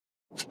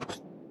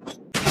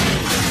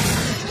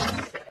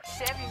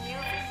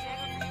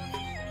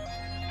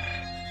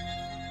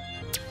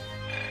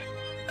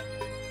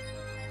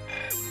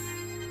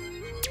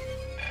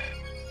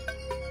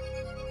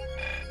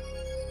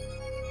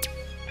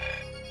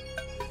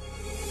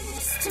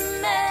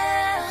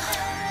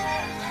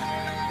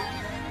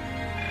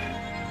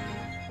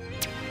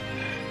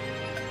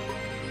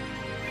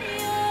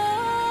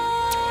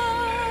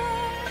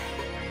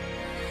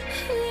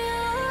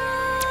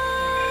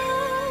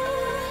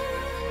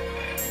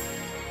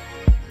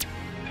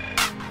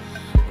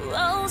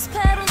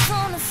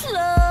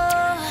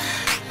floor.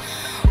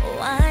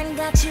 Wine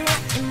got you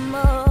wanting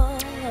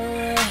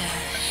more.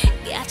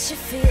 Got you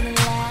feeling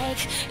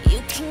like you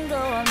can go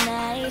all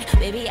night.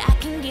 Baby, I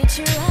can get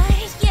you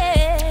right,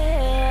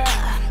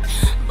 yeah.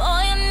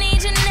 Boy, I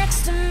need you next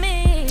to me.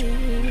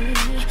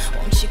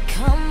 Won't you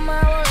come, I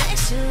will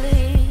let you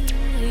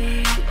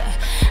leave.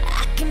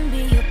 I can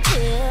be your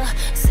pill,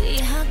 see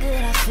how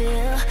good I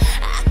feel.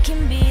 I can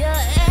be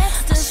your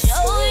ecstasy.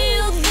 I'll show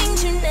you things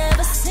you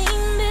never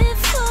seen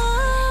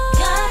before.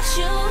 Got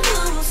you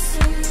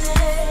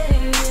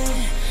hallucinating,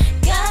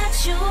 got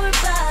your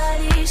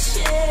body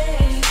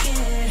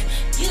shaking.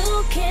 You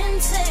can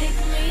take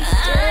me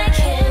there. I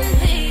can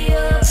be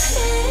your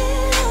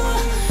pill,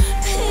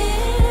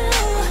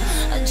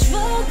 a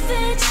drug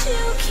that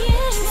you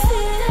can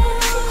feel.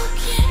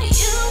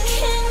 You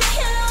can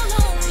count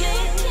on me,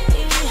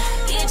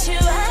 get you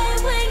right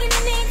where you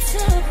need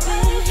to be.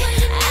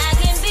 I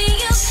can be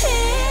your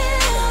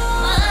pill,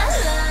 my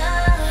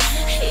love,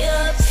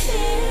 your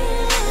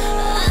pill,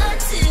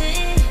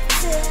 addicted,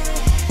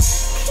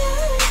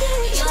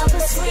 your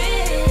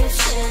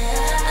prescription.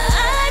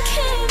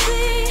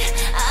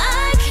 I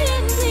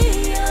can be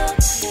your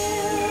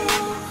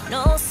pill.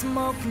 No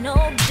smoke, no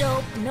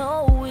dope, no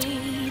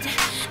weed,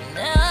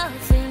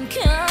 nothing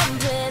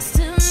compares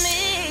to me.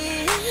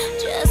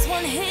 Just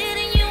one hit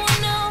and you will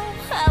know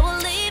I will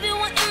leave you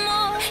wanting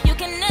more. You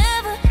can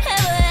never,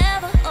 ever,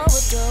 ever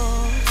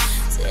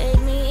overdose. Take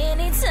me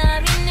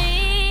anytime you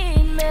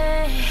need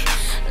me,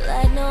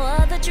 like no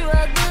other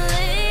drug,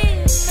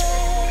 believe me.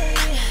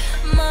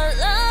 My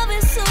love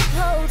is so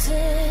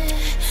potent,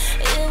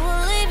 it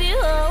will leave you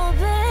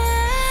open.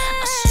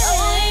 I'll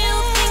show you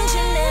things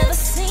you never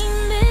seen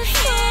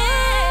before.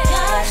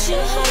 Got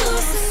you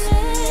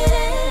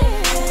hallucinating,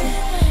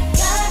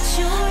 got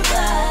your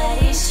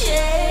body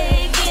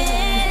shaking.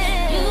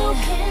 You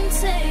can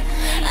take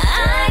me.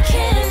 I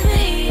can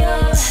be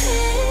your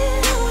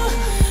pill,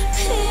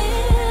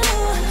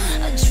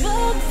 a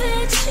drug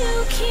that you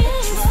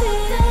can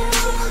feel.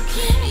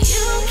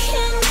 You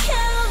can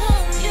count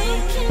on me,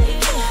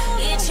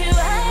 get you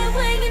right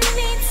where you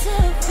need to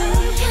be.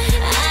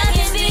 I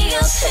can be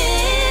your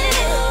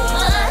pill,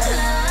 my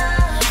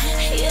love,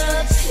 your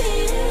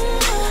pill,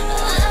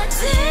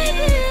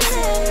 addicted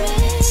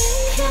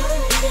to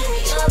me,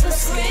 your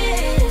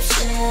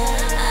prescription.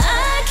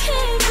 I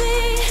can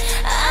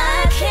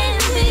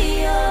be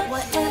your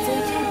whatever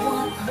you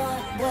want,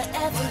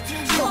 whatever you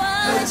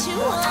want, what you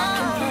want. I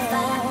can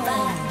provide,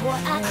 boy,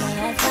 I can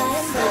provide.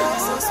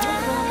 So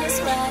smooth on this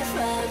ride,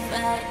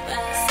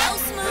 so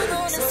smooth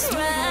on this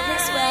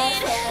ride,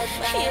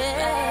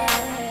 yeah.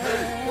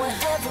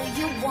 Whatever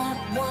you want,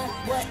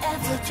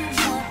 whatever you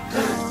want.